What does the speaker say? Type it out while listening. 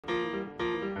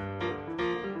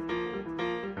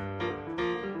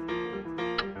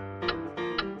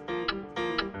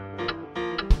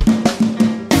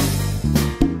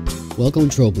Welcome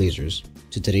Trailblazers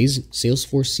to today's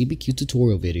Salesforce CPQ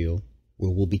tutorial video,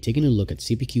 where we'll be taking a look at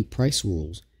CPQ price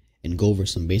rules and go over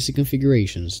some basic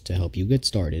configurations to help you get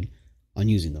started on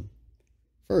using them.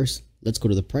 First, let's go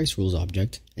to the price rules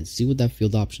object and see what that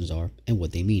field options are and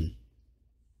what they mean.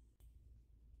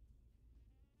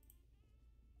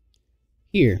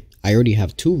 Here, I already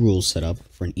have two rules set up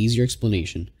for an easier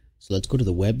explanation, so let's go to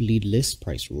the web lead list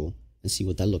price rule and see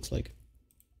what that looks like.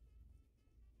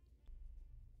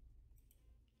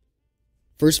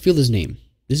 First field is name.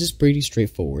 This is pretty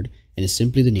straightforward and is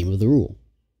simply the name of the rule.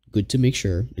 Good to make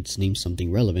sure it's named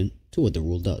something relevant to what the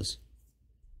rule does.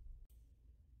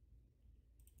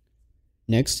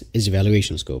 Next is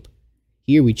evaluation scope.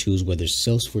 Here we choose whether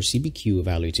Salesforce CPQ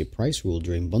evaluates a price rule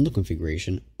during bundle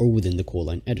configuration or within the code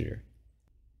line editor.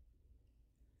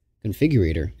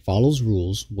 Configurator follows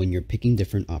rules when you're picking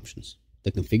different options.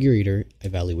 The configurator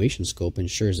evaluation scope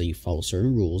ensures that you follow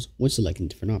certain rules when selecting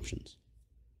different options.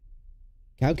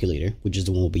 Calculator, which is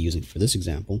the one we'll be using for this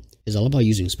example, is all about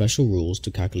using special rules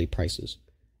to calculate prices.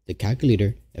 The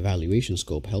calculator evaluation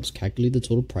scope helps calculate the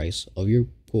total price of your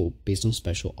quote based on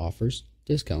special offers,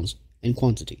 discounts, and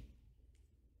quantity.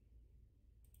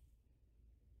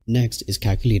 Next is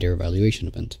calculator evaluation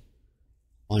event.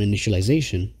 On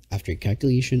initialization, after a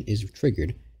calculation is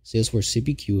triggered, Salesforce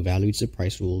CPQ evaluates the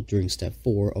price rule during step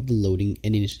 4 of the loading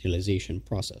and initialization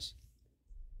process.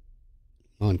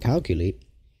 On calculate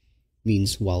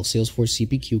means while Salesforce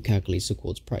CPQ calculates the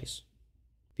quote's price.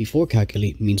 Before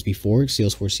calculate means before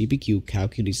Salesforce CPQ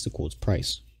calculates the quote's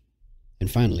price. And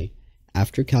finally,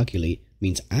 after calculate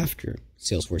means after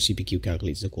Salesforce CPQ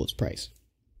calculates the quote's price.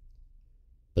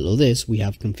 Below this, we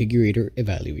have configurator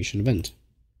evaluation event,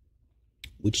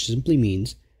 which simply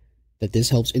means that this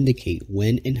helps indicate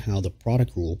when and how the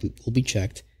product rule will be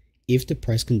checked if the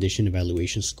price condition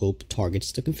evaluation scope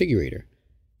targets the configurator.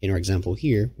 In our example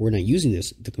here, we're not using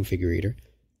the configurator,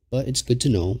 but it's good to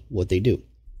know what they do.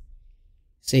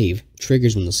 Save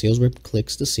triggers when the sales rep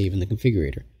clicks the save in the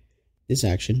configurator. This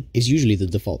action is usually the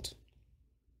default.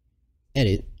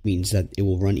 Edit means that it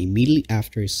will run immediately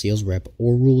after a sales rep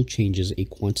or rule changes a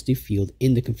quantity field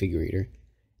in the configurator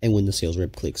and when the sales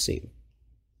rep clicks save.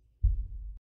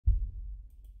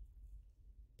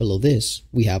 Below this,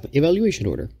 we have evaluation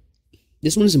order.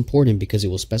 This one is important because it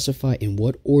will specify in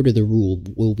what order the rule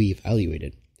will be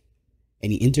evaluated.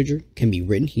 Any integer can be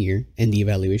written here and the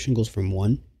evaluation goes from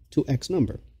 1 to X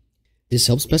number. This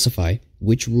helps specify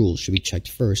which rules should be checked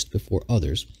first before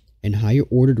others, and higher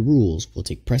ordered rules will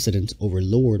take precedence over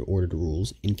lower ordered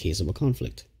rules in case of a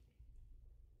conflict.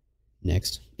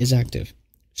 Next is active.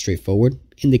 Straightforward,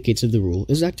 indicates if the rule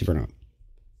is active or not.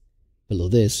 Below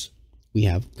this, we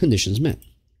have conditions met.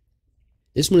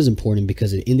 This one is important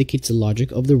because it indicates the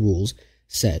logic of the rules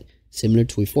set similar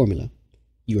to a formula.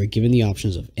 You are given the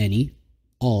options of any,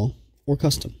 all, or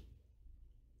custom.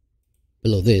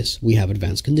 Below this, we have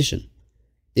advanced condition.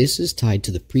 This is tied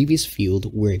to the previous field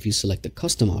where if you select the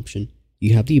custom option,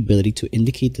 you have the ability to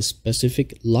indicate the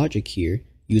specific logic here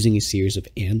using a series of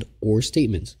and or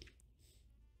statements.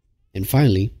 And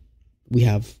finally, we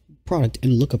have product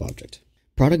and lookup object.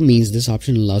 Product means this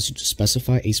option allows you to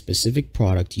specify a specific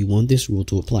product you want this rule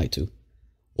to apply to.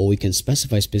 While we can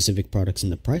specify specific products in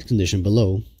the price condition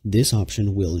below, this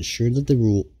option will ensure that the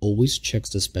rule always checks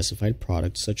the specified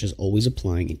product, such as always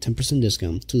applying a 10%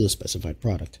 discount to the specified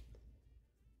product.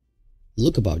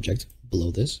 Lookup object,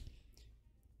 below this,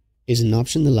 is an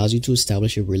option that allows you to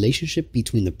establish a relationship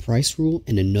between the price rule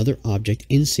and another object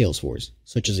in Salesforce,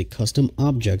 such as a custom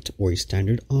object or a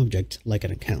standard object like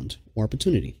an account or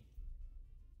opportunity.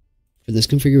 For this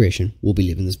configuration, we'll be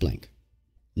leaving this blank.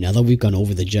 Now that we've gone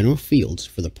over the general fields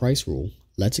for the price rule,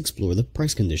 let's explore the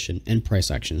price condition and price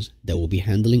actions that will be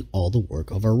handling all the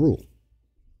work of our rule.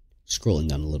 Scrolling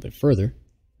down a little bit further,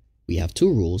 we have two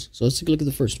rules, so let's take a look at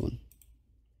the first one.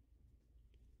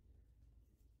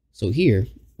 So here,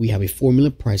 we have a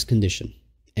formula price condition,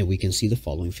 and we can see the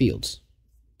following fields.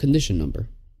 Condition number.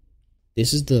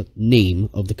 This is the name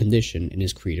of the condition and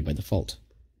is created by default.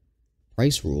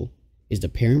 Price rule is the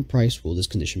parent price rule this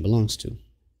condition belongs to.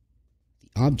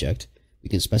 The object, we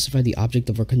can specify the object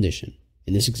of our condition.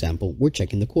 In this example, we're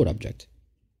checking the quote object.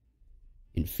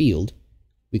 In field,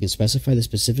 we can specify the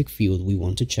specific field we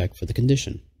want to check for the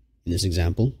condition. In this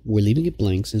example, we're leaving it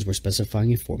blank since we're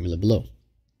specifying a formula below.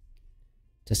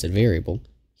 Tested variable,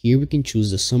 here we can choose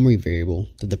the summary variable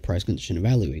that the price condition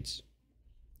evaluates.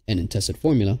 And in tested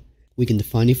formula, we can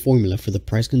define a formula for the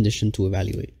price condition to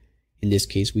evaluate. In this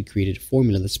case, we created a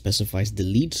formula that specifies the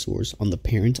lead source on the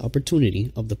parent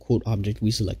opportunity of the quote object we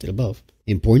selected above.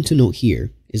 Important to note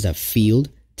here is that field,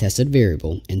 Tested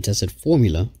variable and tested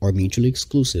formula are mutually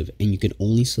exclusive, and you can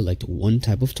only select one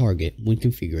type of target when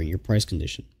configuring your price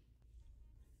condition.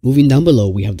 Moving down below,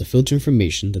 we have the filter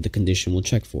information that the condition will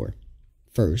check for.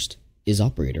 First is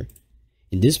operator.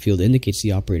 In this field, it indicates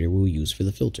the operator we will use for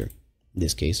the filter. In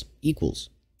this case, equals.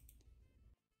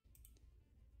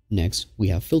 Next, we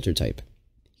have filter type.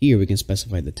 Here we can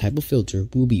specify the type of filter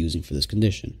we will be using for this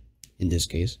condition. In this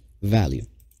case, value.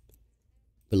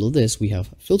 Below this, we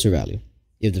have filter value.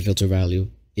 If the filter value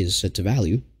is set to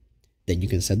value, then you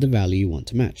can set the value you want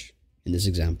to match. In this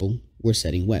example, we're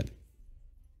setting web.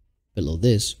 Below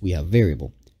this, we have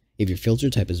variable. If your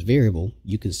filter type is variable,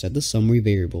 you can set the summary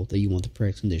variable that you want the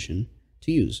price condition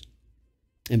to use.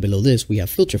 And below this, we have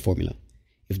filter formula.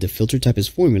 If the filter type is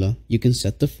formula, you can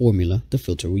set the formula the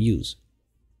filter will use.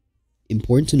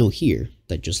 Important to note here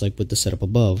that just like with the setup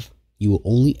above, you will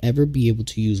only ever be able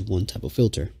to use one type of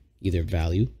filter, either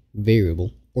value,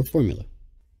 variable, or formula.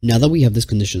 Now that we have this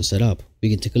condition set up, we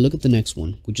can take a look at the next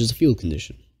one, which is a field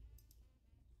condition.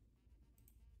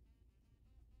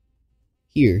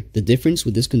 Here, the difference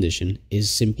with this condition is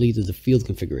simply the field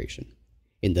configuration.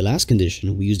 In the last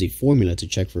condition, we used a formula to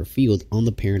check for a field on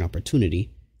the parent opportunity,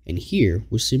 and here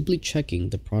we're simply checking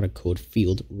the product code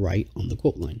field right on the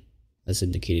quote line, as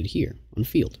indicated here on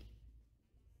field.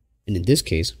 And in this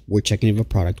case, we're checking if a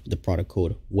product with the product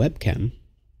code webcam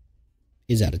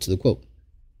is added to the quote.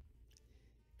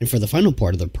 And for the final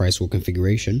part of the price rule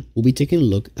configuration, we'll be taking a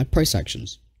look at price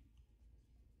actions.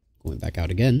 Going back out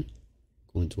again,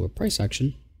 going to our price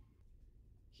action.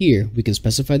 Here, we can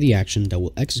specify the action that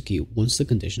will execute once the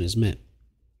condition is met.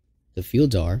 The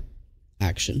fields are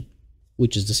action,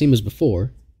 which is the same as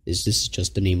before, this is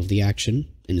just the name of the action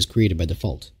and is created by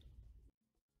default.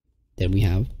 Then we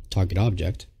have target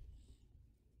object,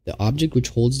 the object which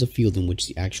holds the field in which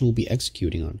the action will be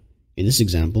executing on. In this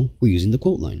example, we're using the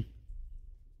quote line.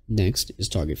 Next is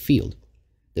target field,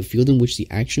 the field in which the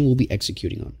action will be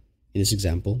executing on. In this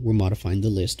example, we're modifying the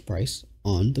list price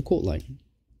on the quote line.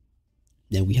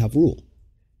 Then we have rule.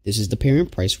 This is the parent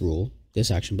price rule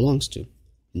this action belongs to.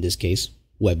 In this case,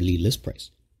 web lead list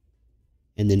price.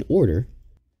 And then order.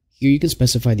 Here you can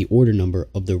specify the order number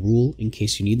of the rule in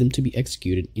case you need them to be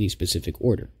executed in a specific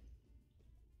order.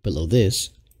 Below this,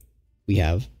 we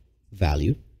have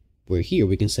value, where here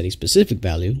we can set a specific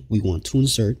value we want to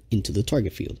insert into the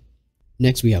target field.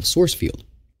 Next, we have source field.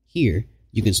 Here,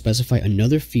 you can specify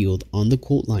another field on the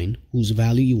quote line whose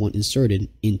value you want inserted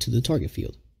into the target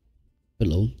field.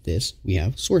 Below this, we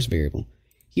have source variable.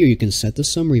 Here you can set the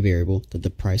summary variable that the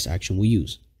price action will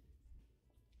use.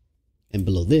 And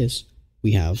below this,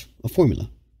 we have a formula.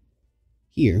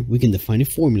 Here, we can define a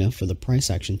formula for the price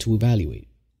action to evaluate.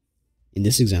 In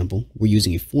this example, we're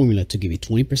using a formula to give a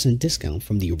 20% discount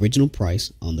from the original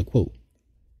price on the quote.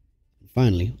 And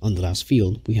finally, on the last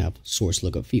field, we have source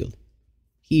lookup field.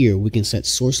 Here, we can set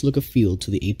source lookup field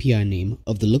to the API name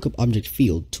of the lookup object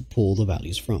field to pull the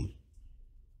values from.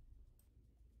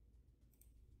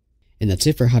 And that's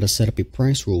it for how to set up a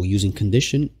price rule using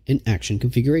condition and action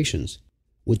configurations.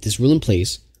 With this rule in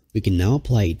place, we can now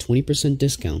apply a 20%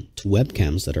 discount to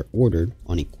webcams that are ordered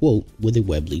on a quote with a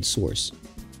web lead source.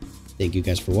 Thank you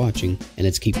guys for watching, and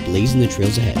let's keep blazing the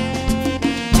trails ahead.